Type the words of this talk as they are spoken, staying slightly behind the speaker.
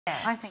Yeah,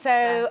 I think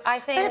so. I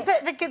think...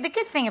 But the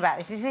good thing about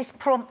this is this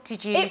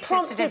prompted you it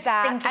prompted to sort of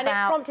that, think and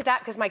about... it prompted that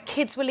because my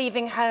kids were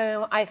leaving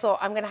home. I thought,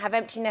 I'm going to have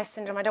empty nest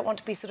syndrome. I don't want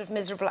to be sort of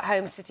miserable at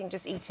home, sitting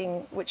just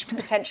eating, which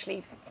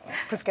potentially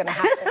was going to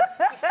happen.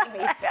 You've seen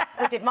me.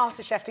 We did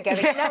MasterChef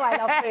together. You know I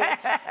love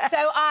food.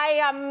 So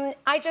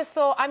I just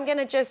thought, I'm going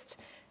to just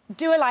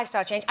do a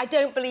lifestyle change. I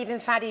don't believe in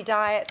faddy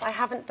diets. I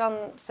haven't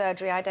done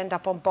surgery. I'd end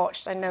up on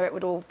botched. I know it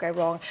would all go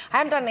wrong. I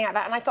haven't done anything like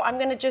that, and I thought I'm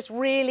going to just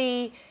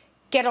really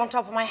get on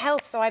top of my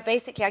health. So I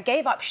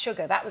gave up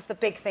sugar. That was the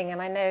big thing, and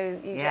I know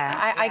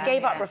I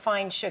gave up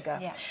refined sugar,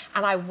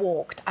 and I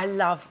walked. I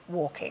love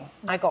walking.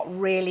 I got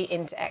really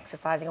into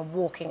exercising and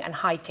walking and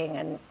hiking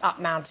and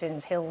up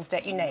mountains, hills,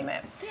 you name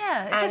it.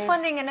 Yeah, and just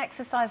finding an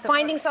exercise that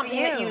finding works something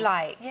for you. that you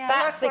like. Yeah.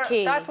 That's the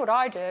key. That's what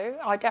I do.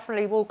 I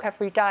definitely walk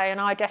every day,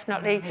 and I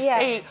definitely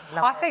eat.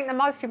 I think the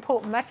most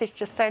important message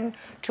to send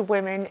to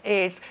women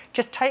is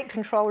just take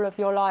control of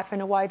your life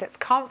in a way that's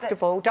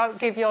comfortable. Don't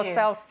give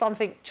yourself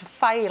something to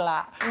fail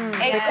at.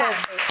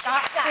 Exactly.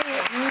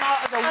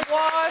 That's the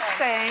worst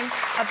thing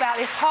about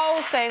this whole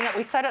thing that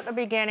we said at the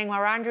beginning,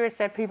 where Andrea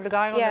said people are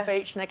going on the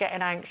beach and they're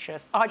getting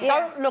anxious. I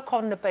don't look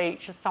on the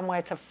beach as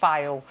somewhere to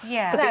fail.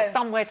 Yeah. Because it's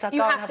somewhere to go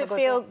You and have to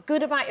feel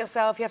good about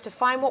yourself. You have to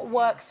find what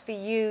works for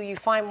you. You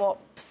find what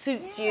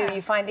suits you.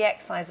 You find the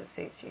exercise that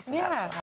suits you. So that's what